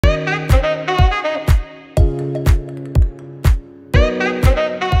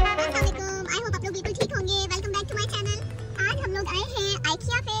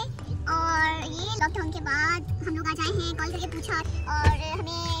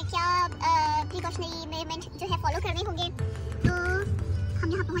Explore करने होंगे। तो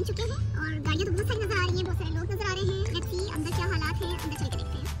हम यहाँ पहुँच चुके हैं और गाड़ियाँ तो बहुत सारी नज़र आ रही हैं, बहुत सारे लोग नज़र आ रहे हैं। लेट्स सी अंदर क्या हालात हैं, अंदर चल के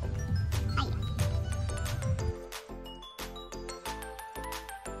देखते हैं। आइए।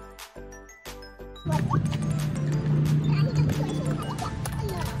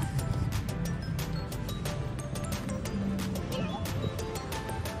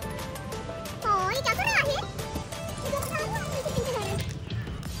 ये क्या कर रहा है?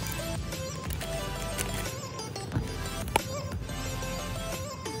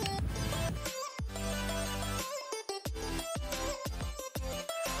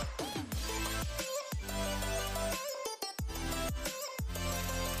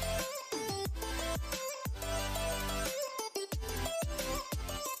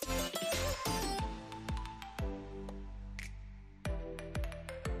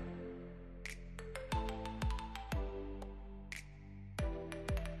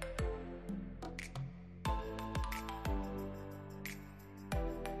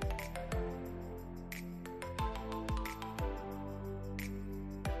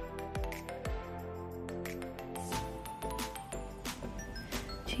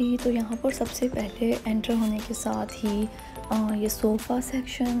 जी, तो यहाँ पर सबसे पहले एंटर होने के साथ ही ये सोफ़ा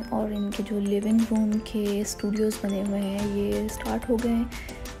सेक्शन और इनके जो लिविंग रूम के स्टूडियोज़ बने हुए हैं ये स्टार्ट हो गए।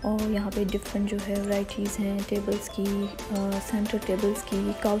 और यहाँ पे डिफरेंट जो है वैराइटीज़ हैं टेबल्स की, सेंटर टेबल्स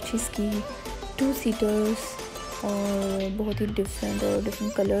की, काउचेस की, 2 सीटर्स और बहुत ही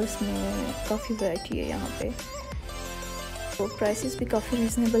डिफरेंट कलर्स में काफ़ी वैरायटी है यहाँ पे। तो प्राइसेस भी काफ़ी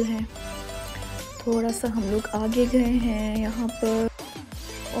रीज़नेबल हैं। थोड़ा सा हम लोग आगे गए हैं, यहाँ पर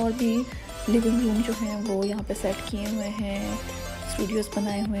और भी लिविंग रूम जो हैं वो यहाँ पे सेट किए हुए हैं, स्टूडियोज़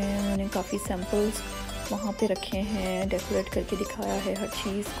बनाए हुए हैं। उन्होंने काफ़ी सैम्पल्स वहाँ पे रखे हैं, डेकोरेट करके दिखाया है हर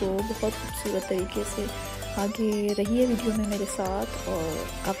चीज़ को बहुत खूबसूरत तरीके से। आगे रहिए वीडियो में मेरे साथ और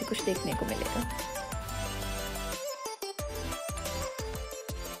काफ़ी कुछ देखने को मिलेगा।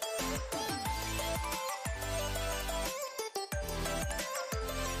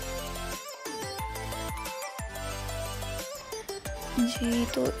 जी,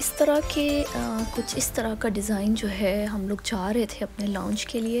 तो इस तरह के कुछ इस तरह का डिज़ाइन जो है हम लोग चाह रहे थे अपने लाउंज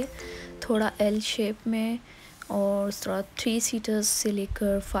के लिए, थोड़ा एल शेप में और इस तरह 3 सीटर्स से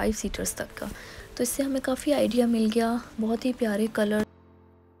लेकर 5 सीटर्स तक का। तो इससे हमें काफ़ी आइडिया मिल गया, बहुत ही प्यारे कलर।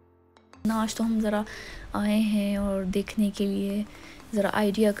 आज तो हम ज़रा आए हैं और देखने के लिए, ज़रा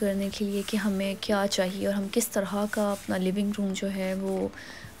आइडिया करने के लिए कि हमें क्या चाहिए और हम किस तरह का अपना लिविंग रूम जो है वो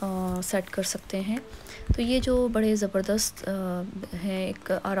सेट कर सकते हैं। तो ये जो बड़े ज़बरदस्त हैं,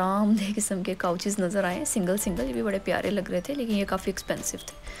 एक आरामदेह किस्म के काउचेस नज़र आए सिंगल, ये भी बड़े प्यारे लग रहे थे, लेकिन ये काफ़ी एक्सपेंसिव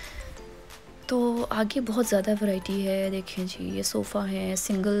थे। तो आगे बहुत ज़्यादा वैरायटी है। देखें जी, ये सोफ़ा हैं,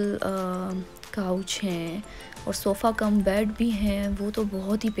 सिंगल काउच हैं और सोफ़ा कम बेड भी हैं। वो तो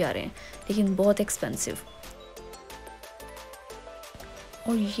बहुत ही प्यारे हैं लेकिन बहुत एक्सपेंसिव।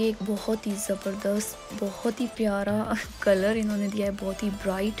 और ये एक बहुत ही ज़बरदस्त, बहुत ही प्यारा कलर इन्होंने दिया है, बहुत ही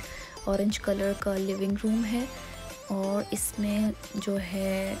ब्राइट ऑरेंज कलर का लिविंग रूम है। और इसमें जो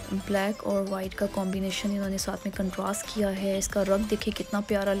है ब्लैक और वाइट का कॉम्बिनेशन इन्होंने साथ में कंट्रास्ट किया है। इसका रंग देखिए कितना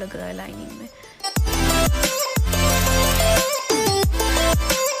प्यारा लग रहा है लाइनिंग में।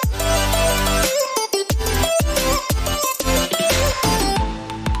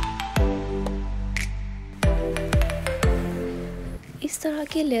 इस तरह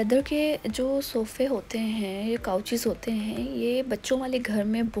के लेदर के जो सोफ़े होते हैं, ये काउचेस होते हैं, ये बच्चों वाले घर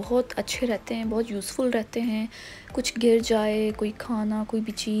में बहुत अच्छे रहते हैं, बहुत यूज़फुल रहते हैं। कुछ गिर जाए, कोई खाना, कोई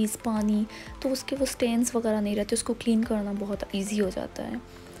भी चीज़, पानी, तो उसके वो स्टेन्स वगैरह नहीं रहते, उसको क्लीन करना बहुत इजी हो जाता है।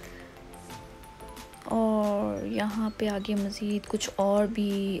 और यहाँ पे आगे मज़ीद कुछ और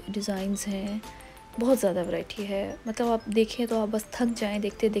भी डिज़ाइंस हैं, बहुत ज़्यादा वैरायटी है। मतलब आप देखें तो आप बस थक जाएँ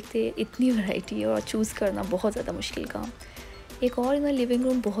देखते देखते, इतनी वैरायटी है और चूज़ करना बहुत ज़्यादा मुश्किल काम। एक और इन्होंने लिविंग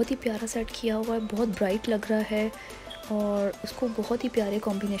रूम बहुत ही प्यारा सेट किया हुआ है, बहुत ब्राइट लग रहा है और उसको बहुत ही प्यारे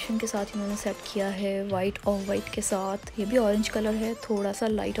कॉम्बिनेशन के साथ इन्होंने सेट किया है, वाइट और वाइट के साथ। ये भी ऑरेंज कलर है, थोड़ा सा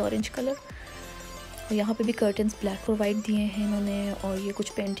लाइट ऑरेंज कलर। और यहाँ पे भी कर्टन्स ब्लैक और वाइट दिए हैं इन्होंने और ये कुछ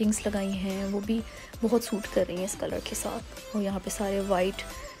पेंटिंग्स लगाई हैं, वो भी बहुत सूट कर रही हैं इस कलर के साथ। और यहाँ पे सारे वाइट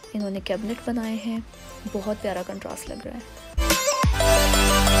इन्होंने कैबिनेट बनाए हैं, बहुत प्यारा कंट्रास्ट लग रहा है।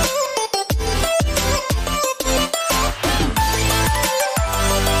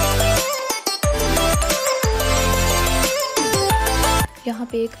 यहाँ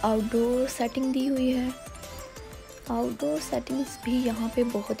पे एक आउटडोर सेटिंग दी हुई है। आउटडोर सेटिंग्स भी यहाँ पे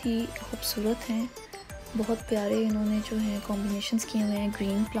बहुत ही खूबसूरत हैं, बहुत प्यारे इन्होंने जो है कॉम्बिनेशंस किए हुए हैं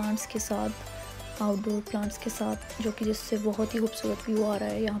ग्रीन प्लांट्स के साथ, आउटडोर प्लांट्स के साथ, जो कि जिससे बहुत ही खूबसूरत व्यू आ रहा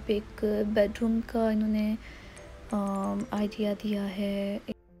है। यहाँ पे एक बेडरूम का इन्होंने आइडिया दिया है,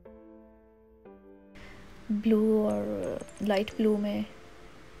 ब्लू और लाइट ब्लू में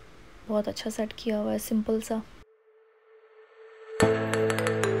बहुत अच्छा सेट किया हुआ है, सिंपल सा।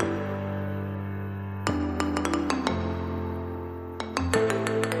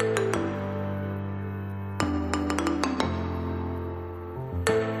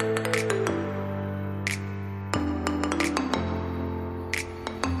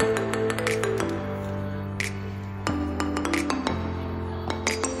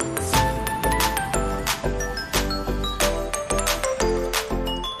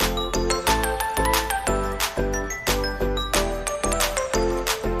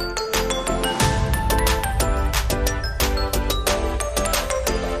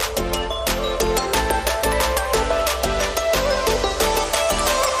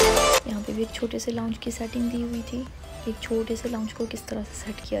 एक छोटे से लाउंज की सेटिंग दी हुई थी। एक छोटे से लाउंज को किस तरह से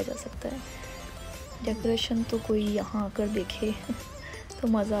सेट किया जा सकता है। डेकोरेशन तो कोई यहाँ आकर देखे तो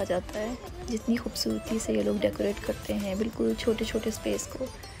मज़ा आ जाता है, जितनी खूबसूरती से ये लोग डेकोरेट करते हैं बिल्कुल छोटे छोटे स्पेस को।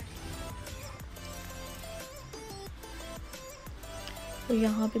 तो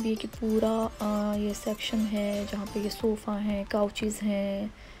यहाँ पे भी एक पूरा ये सेक्शन है जहाँ पे ये सोफ़ा हैं, काउचेस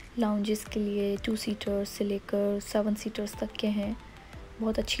हैं, लाउंजेस के लिए 2 सीटर्स से लेकर 7 सीटर्स तक के हैं।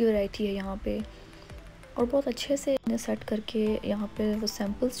 बहुत अच्छी वैरायटी है यहाँ पे, और बहुत अच्छे से इन्हें सेट करके यहाँ पे वो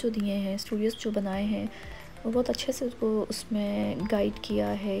सैम्पल्स जो दिए हैं, स्टूडियोज़ जो बनाए हैं, वो बहुत अच्छे से उसको उसमें गाइड किया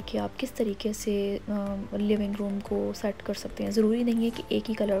है कि आप किस तरीके से लिविंग रूम को सेट कर सकते हैं। ज़रूरी नहीं है कि एक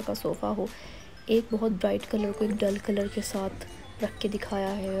ही कलर का सोफ़ा हो, एक बहुत ब्राइट कलर को एक डल कलर के साथ रख के दिखाया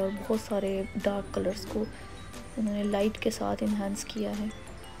है, और बहुत सारे डार्क कलर्स को उन्होंने लाइट के साथ इन्हांस किया है।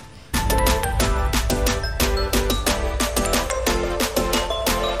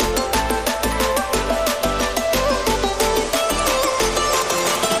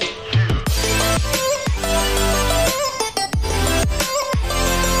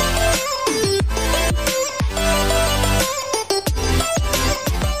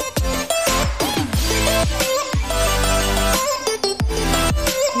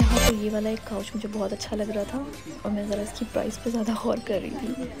 वाला एक काउच मुझे बहुत अच्छा लग रहा था, और मैं ज़रा इसकी प्राइस पे ज़्यादा गौर कर रही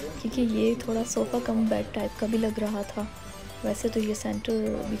थी, क्योंकि ये थोड़ा सोफ़ा कम बेड टाइप का भी लग रहा था। वैसे तो ये सेंटर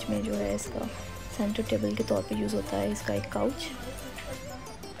बीच में जो है इसका सेंटर टेबल के तौर पे यूज़ होता है इसका एक काउच,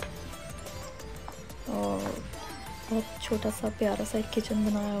 और बहुत छोटा सा प्यारा सा एक किचन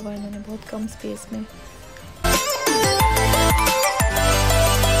बनाया हुआ है इन्होंने बहुत कम स्पेस में।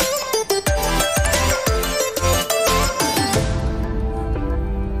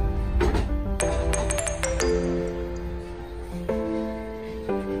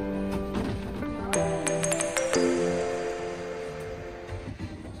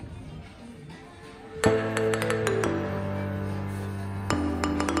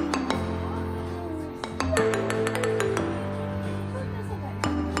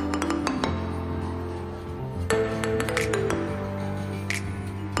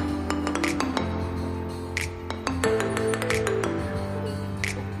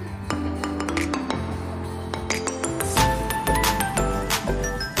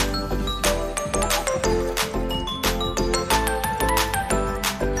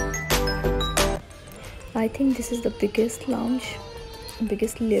 I think this is the biggest lounge,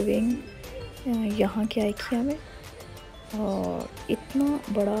 biggest living यहाँ के IKEA में, और इतना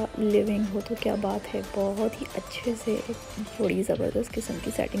बड़ा लिविंग हो तो क्या बात है। बहुत ही अच्छे से बड़ी ज़बरदस्त किस्म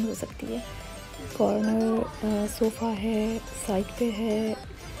की सेटिंग हो सकती है। कॉर्नर सोफ़ा है, साइड पे है,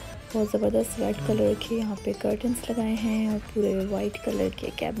 बहुत ज़बरदस्त रेड कलर के यहाँ पे कर्टन्स लगाए हैं, और पूरे वाइट कलर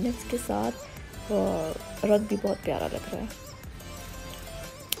के कैबिनेट्स के साथ, और रग भी बहुत प्यारा लग रहा है।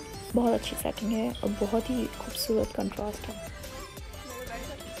 बहुत अच्छी सेटिंग है और बहुत ही खूबसूरत कंट्रास्ट है।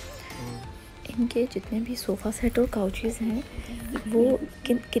 इनके जितने भी सोफ़ा सेट और काउचेस हैं वो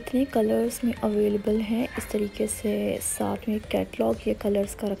कितने कलर्स में अवेलेबल हैं, इस तरीके से साथ में कैटलॉग ये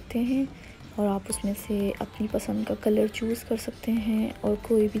कलर्स का रखते हैं, और आप उसमें से अपनी पसंद का कलर चूज़ कर सकते हैं, और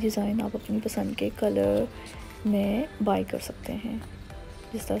कोई भी डिज़ाइन आप अपनी पसंद के कलर में बाय कर सकते हैं।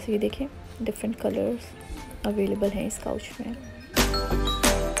 जिस तरह से ये देखें डिफरेंट कलर्स अवेलेबल हैं इस काउच में।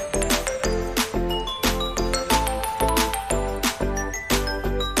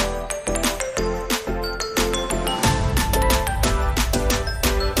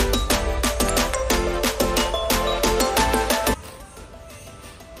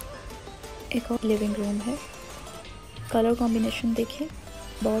 एक और लिविंग रूम है। कलर कॉम्बिनेशन देखिए,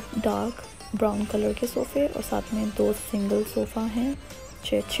 बहुत डार्क ब्राउन कलर के सोफ़े, और साथ में 2 सिंगल सोफ़ा हैं,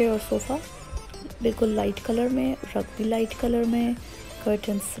 चेयर और सोफ़ा बिल्कुल लाइट कलर में, रग भी लाइट कलर में,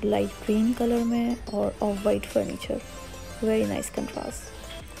 कर्टन्स लाइट ग्रीन कलर में, और of white furniture. Very nice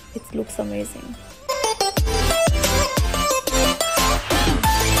contrast, it's looks amazing.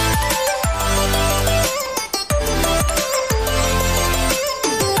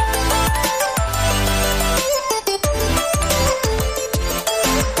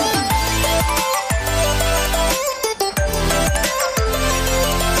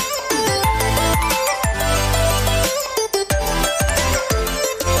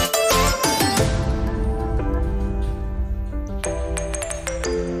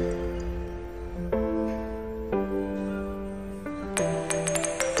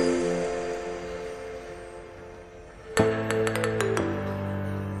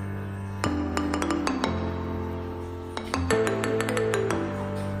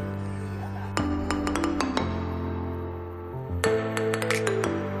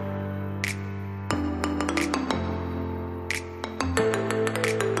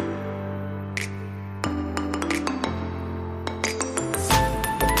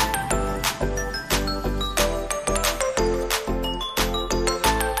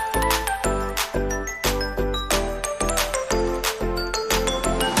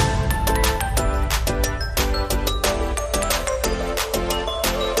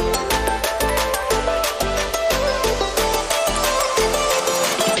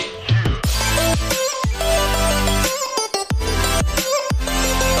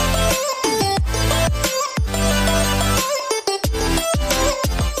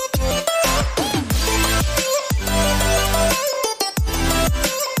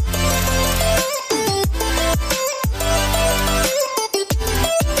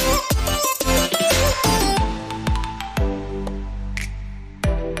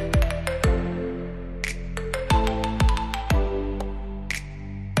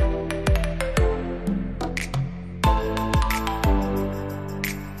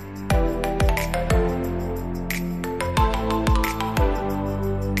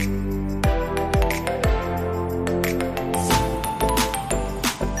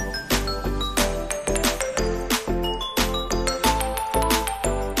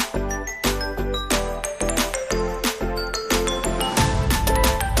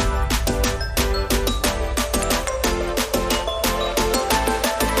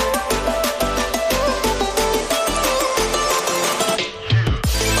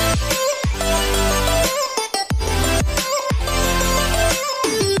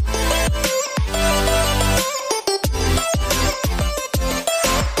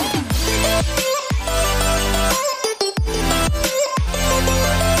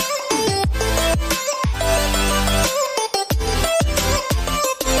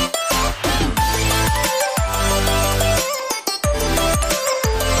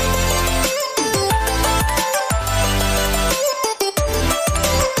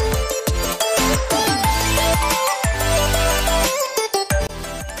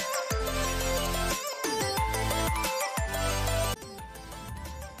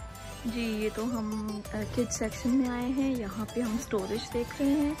 जी ये तो हम किड्स सेक्शन में आए हैं। यहाँ पे हम स्टोरेज देख रहे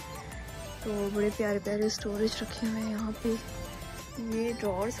हैं, तो बड़े प्यारे प्यारे स्टोरेज रखे हुए हैं यहाँ पे। ये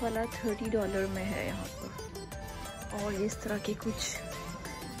ड्रॉर्स वाला $30 में है यहाँ पर। और इस तरह के कुछ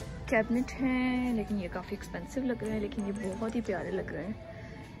कैबिनेट हैं, लेकिन ये काफ़ी एक्सपेंसिव लग रहे हैं, लेकिन ये बहुत ही प्यारे लग रहे हैं।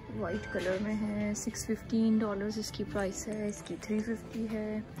 वाइट कलर में है। $615 इसकी प्राइस है, इसकी $350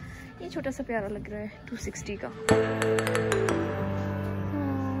 है। ये छोटा सा प्यारा लग रहा है, $260 का। और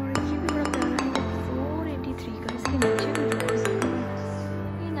ये भी बड़ा प्यारा है, $483 का। इसके नीचे भी ड्रॉर्स हैं,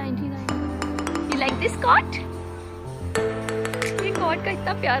 ये $99। You like this cot? ये कॉट का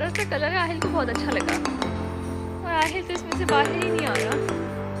इतना प्यारा सा कलर है, आहिल को बहुत अच्छा लगा। और आहिल तो इसमें से बाहर ही नहीं आ रहा।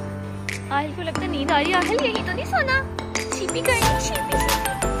 आहिल को लगता नींद आ रही है। आहिल यही तो नहीं सोना, शीपी करनी, शीपी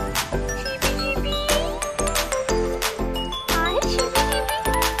शीपी शीपी आहिल शीपी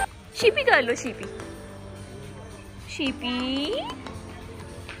शीपी शीपी कर लो, शीपी शीपी।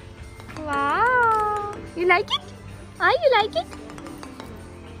 वाह, you like it? I you like it?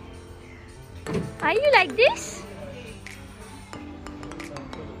 I you like this?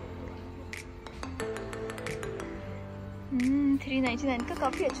 $399 का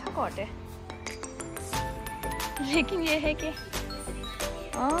काफी अच्छा कॉट है, लेकिन ये है कि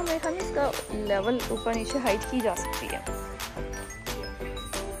हाँ मेरे ख्याल में इसका लेवल ऊपर नीचे हाइट की जा सकती है।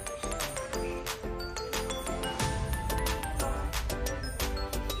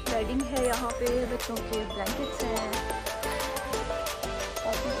 बेडिंग है यहाँ पे, बच्चों के ब्लैंकेट्स हैं,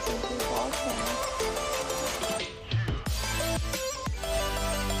 काफी किस्म के कॉट्स हैं।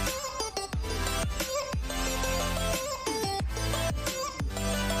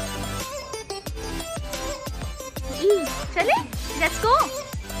 चले, let's go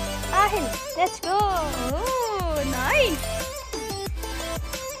Aahil, let's go. Oh nice.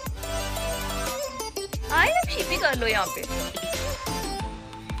 Aahil अब शीपी कर लो यहाँ पे।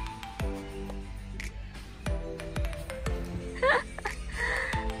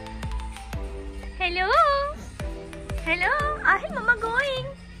 हेलो हेलो आहिल, मम्मा गोइंग,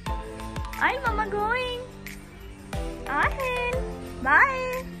 आहिल मम्मा गोइंग, आहिल बाय।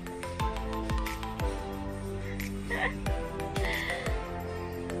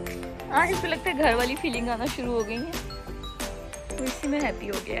 आहिल को लगता है घर वाली फीलिंग आना शुरू हो गई है, तो इसी में हैप्पी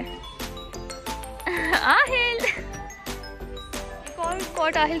हो गया है। आहिल एक और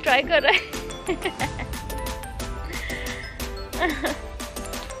कॉट आहिल ट्राई कर रहा है।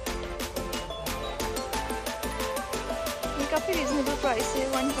 ये काफी रीजनेबल प्राइस है,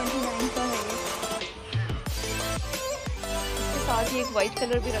 $129 का है ये। इसके साथ ही एक वाइट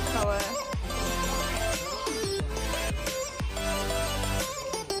कलर भी रखा हुआ है।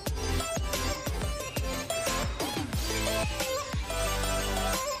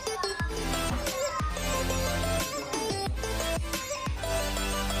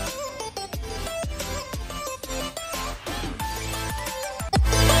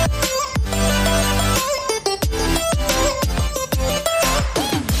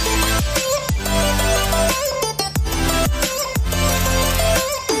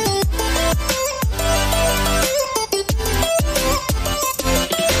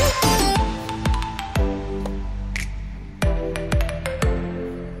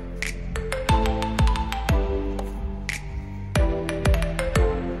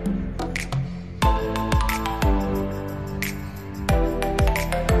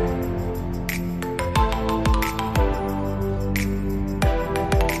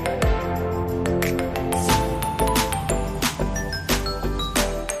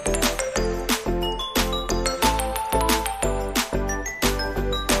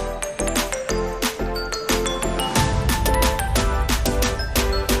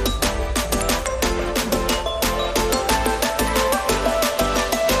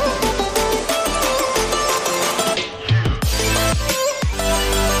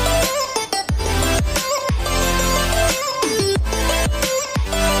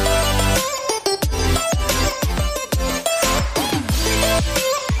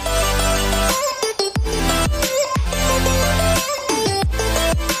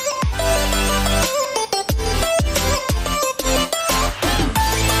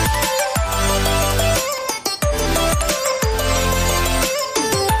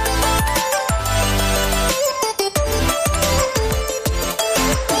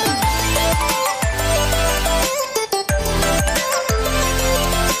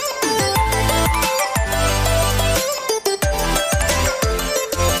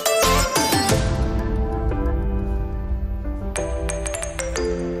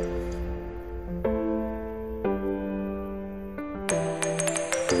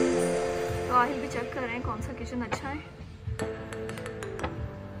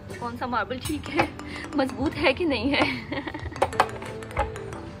 कौन सा मार्बल ठीक है, मजबूत है कि नहीं है।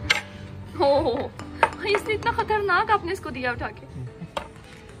 हो इसने इतना खतरनाक आपने इसको दिया उठा के।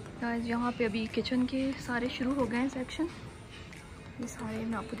 यहाँ पे अभी किचन के सारे शुरू हो गए हैं सेक्शन। ये सारे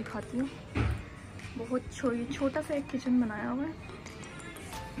मैं आपको दिखाती हूँ। बहुत छोटा सा एक किचन बनाया हुआ है।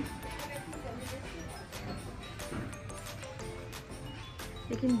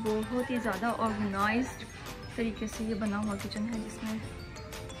 लेकिन बहुत ही ज़्यादा ऑर्गेनाइज्ड तरीके से ये बना हुआ किचन है, जिसमें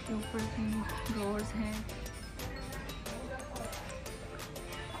ऊपर भी ड्रॉर्स हैं।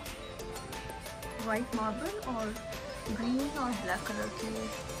 वाइट मार्बल और ग्रीन और ब्लैक कलर के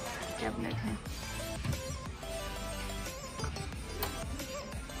कैबिनेट हैं।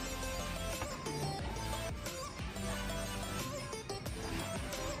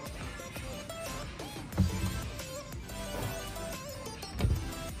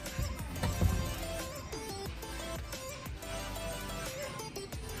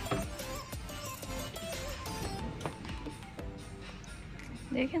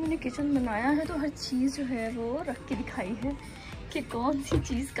 देखिए मैंने किचन बनाया है तो हर चीज़ जो है वो रख के दिखाई है कि कौन सी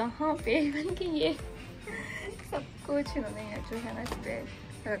चीज़ कहाँ पे बन के ये सब कुछ इन्होंने जो है ना इस पर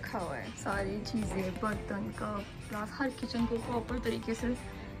रखा हुआ है। सारी चीज़ें, बर्तन, कप, ग्लास, हर किचन को प्रॉपर तरीके से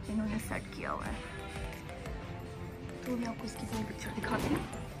इन्होंने सेट किया हुआ है। तो मैं आपको इसकी पूरी पिक्चर दिखाती हूँ।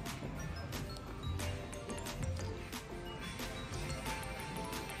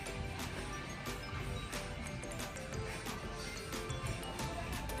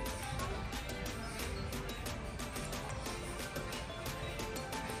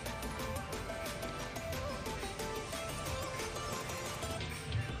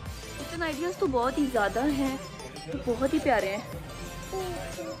 आइडियाज़ तो बहुत ही ज़्यादा हैं, तो बहुत ही प्यारे हैं।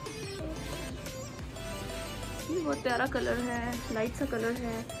 ये बहुत प्यारा कलर है, लाइट सा कलर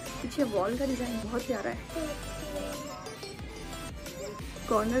है। पीछे वॉल का डिज़ाइन बहुत प्यारा है।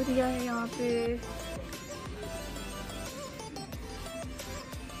 कॉर्नर दिया है यहाँ पे।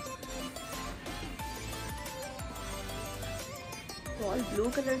 वॉल ब्लू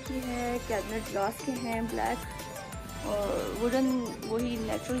कलर की है, कैबिनेट ग्लास के हैं, ब्लैक और वुडन वही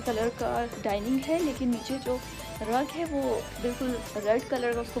नेचुरल कलर का डाइनिंग है, लेकिन नीचे जो रग है वो बिल्कुल रेड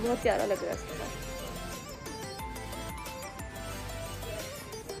कलर का, उसको बहुत प्यारा लग रहा है इसके साथ।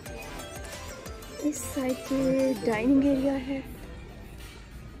 इस साइड पे डाइनिंग एरिया है,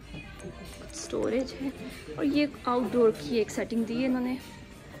 स्टोरेज है और ये आउटडोर की एक सेटिंग दी है इन्होंने।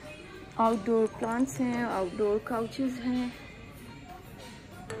 आउटडोर प्लांट्स हैं, आउटडोर काउचेस हैं।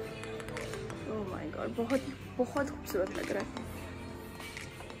 ओह माय गॉड, बहुत खूबसूरत लग रहा है।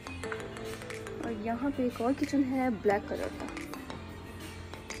 और यहाँ पे एक और किचन है ब्लैक कलर का।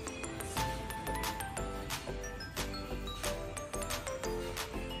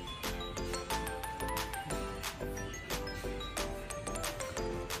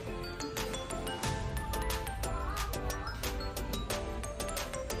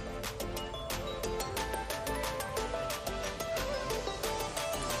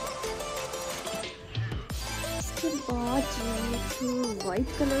 उसके बाद ये वाइट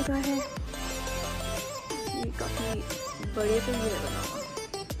कलर का है, ये काफ़ी बड़े पे ही बना हुआ।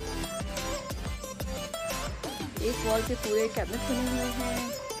 एक वॉल पे पूरे कैबिनेट बने हुए हैं,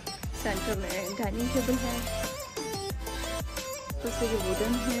 सेंटर में डाइनिंग टेबल है, उससे जो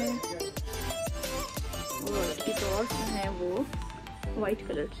वुडन है और इसकी ड्रॉर्स हैं वो वाइट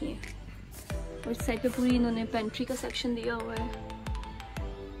कलर की हैं। और इस साइड पे पूरी इन्होंने पेंट्री का सेक्शन दिया हुआ है,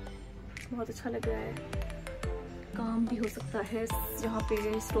 बहुत अच्छा लग रहा है। काम भी हो सकता है, यहाँ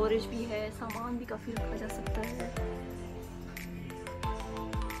पे स्टोरेज भी है, सामान भी काफ़ी रखा जा सकता है।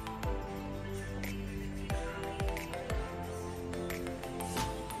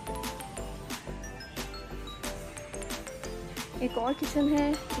 एक और किचन है,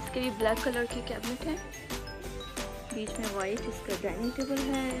 इसके भी ब्लैक कलर के कैबिनेट है, बीच में वाइट इसका डाइनिंग टेबल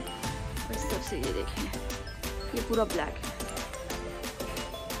है और इस तरफ से ये देखें ये पूरा ब्लैक है।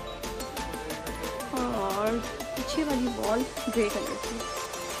 और पीछे वाली वॉल ग्रे कलर की।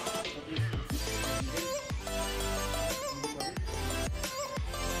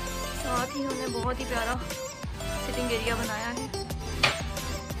 साथ ही इन्होंने बहुत ही प्यारा सिटिंग एरिया बनाया है।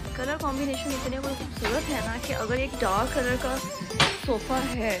 कलर कॉम्बिनेशन इतने खूबसूरत है ना कि अगर एक डार्क कलर का सोफ़ा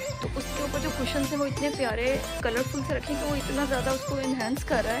है तो उसके ऊपर जो कुशन है वो इतने प्यारे कलरफुल से रखें कि वो इतना ज़्यादा उसको इन्हेंस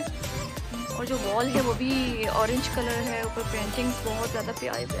कर रहा है। और जो वॉल है वो भी ऑरेंज कलर है, ऊपर पेंटिंग्स बहुत ज़्यादा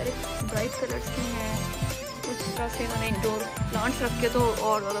प्यारे प्यारे ब्राइट कलर्स की हैं। उस तरह से इन्होंने इंडोर प्लांट्स रख के तो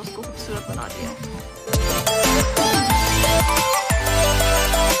और ज़्यादा उसको खूबसूरत बना दिया है।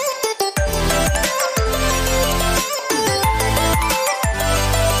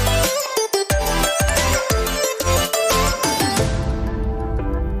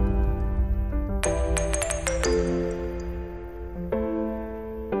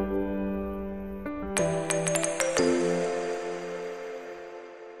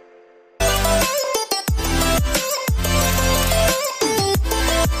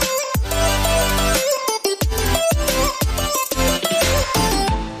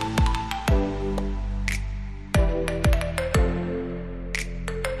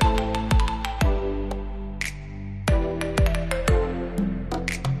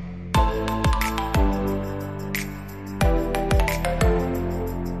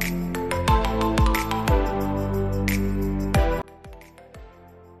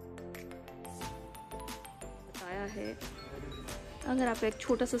 आपका एक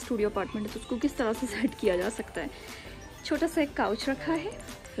छोटा सा स्टूडियो अपार्टमेंट है तो उसको किस तरह से सेट किया जा सकता है। छोटा सा एक काउच रखा है,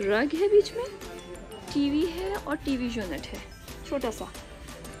 रग है बीच में, टीवी है और टीवी यूनिट है छोटा सा।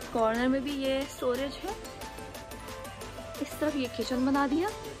 कॉर्नर में भी ये स्टोरेज है। इस तरफ ये किचन बना दिया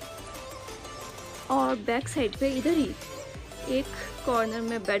और बैक साइड पे इधर ही एक कॉर्नर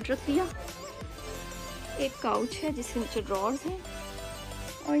में बेड रख दिया। एक काउच है जिसके नीचे ड्रॉर्स हैं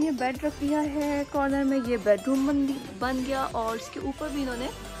और ये बेड रख दिया है कॉर्नर में। ये बेडरूम बन गया और इसके ऊपर भी इन्होंने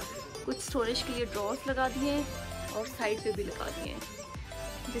कुछ स्टोरेज के लिए ड्रॉर्स लगा दिए और साइड पे भी लगा दिए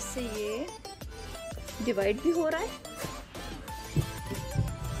जिससे ये डिवाइड भी हो रहा है।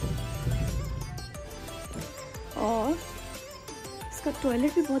 और इसका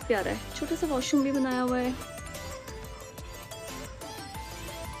टॉयलेट भी बहुत प्यारा है, छोटा सा वॉशरूम भी बनाया हुआ है।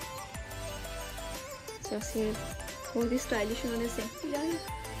 जैसे बहुत ही स्टाइलिश उन्होंने सेट किया है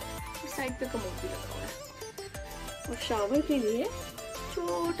और साइड पे कमोड भी लगा हुआ है। और शावर के लिए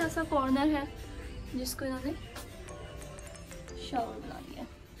छोटा सा कॉर्नर है जिसको इन्होंने शावर बना दिया।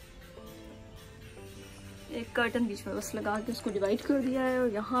 एक कर्टन बीच में बस लगा के उसको डिवाइड कर दिया है।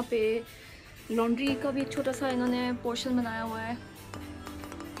 और यहाँ पे लॉन्ड्री का भी एक छोटा सा इन्होंने पोर्शन बनाया हुआ है।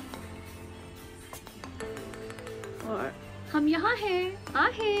 और हम यहाँ हैं,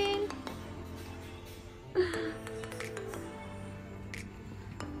 आहें।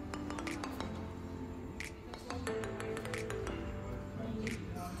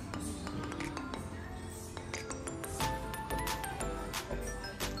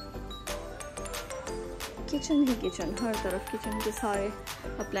 किचन ही किचन, हर तरफ किचन के सारे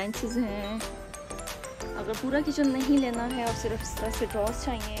अप्लायंसेस हैं। अगर पूरा किचन नहीं लेना है और सिर्फ इस तरह से ड्रॉर्स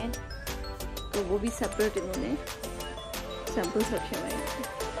चाहिए तो वो भी सेपरेट इन्होंने सैम्पल्स रखे हुए हैं।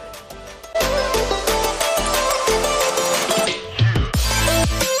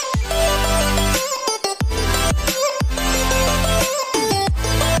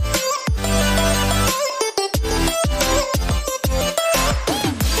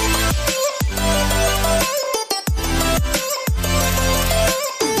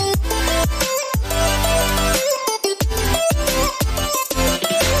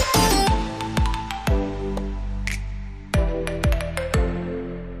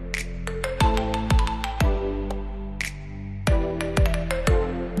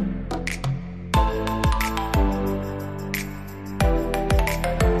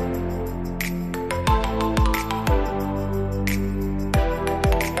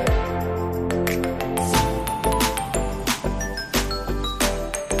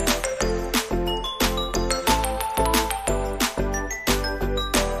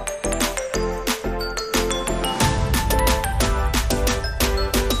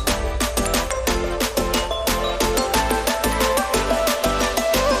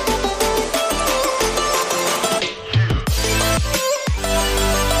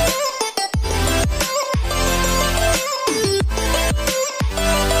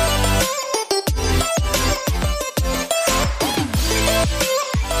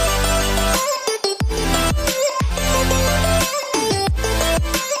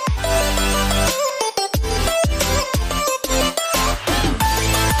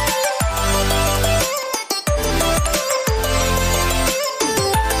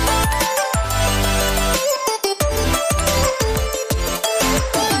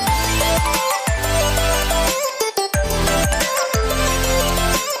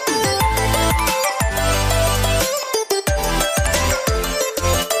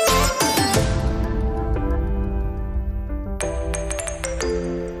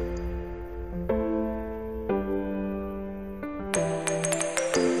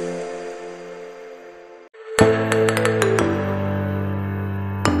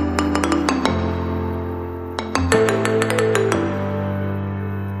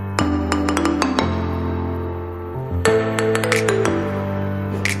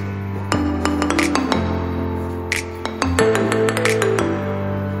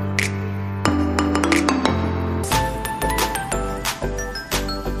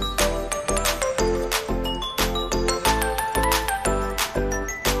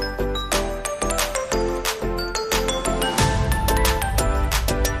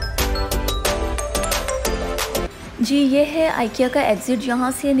 जी ये है आइकिया का एग्ज़िट। यहाँ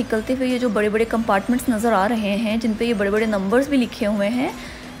से निकलते हुए ये जो बड़े बड़े कंपार्टमेंट्स नज़र आ रहे हैं जिन पे ये बड़े बड़े नंबर्स भी लिखे हुए हैं।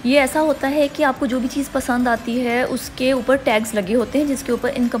 ये ऐसा होता है कि आपको जो भी चीज़ पसंद आती है उसके ऊपर टैग्स लगे होते हैं जिसके ऊपर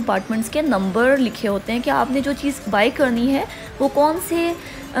इन कंपार्टमेंट्स के नंबर लिखे होते हैं कि आपने जो चीज़ बाय करनी है वो कौन से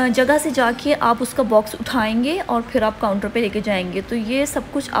जगह से जाके आप उसका बॉक्स उठाएंगे और फिर आप काउंटर पे लेके जाएंगे। तो ये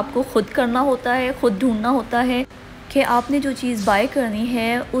सब कुछ आपको ख़ुद करना होता है, ख़ुद ढूंढना होता है कि आपने जो चीज़ बाय करनी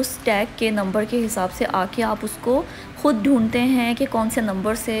है उस टैग के नंबर के हिसाब से आके आप उसको ख़ुद ढूंढते हैं कि कौन से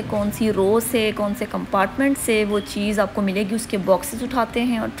नंबर से, कौन सी रो से, कौन से कंपार्टमेंट से वो चीज़ आपको मिलेगी। उसके बॉक्सेस उठाते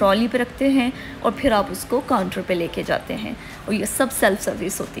हैं और ट्रॉली पे रखते हैं और फिर आप उसको काउंटर पे लेके जाते हैं, और ये सब सेल्फ़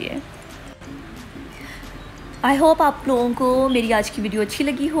सर्विस होती है। आई होप आप लोगों को मेरी आज की वीडियो अच्छी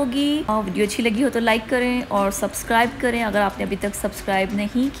लगी होगी। वीडियो अच्छी लगी हो तो लाइक करें और सब्सक्राइब करें अगर आपने अभी तक सब्सक्राइब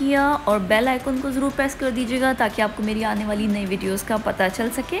नहीं किया, और बेल आइकन को ज़रूर प्रेस कर दीजिएगा ताकि आपको मेरी आने वाली नई वीडियोस का पता चल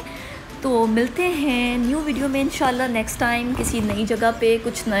सके। तो मिलते हैं न्यू वीडियो में इंशाल्लाह नेक्स्ट टाइम किसी नई जगह पे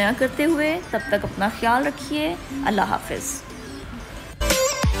कुछ नया करते हुए। तब तक अपना ख्याल रखिए। अल्लाह हाफ़िज़।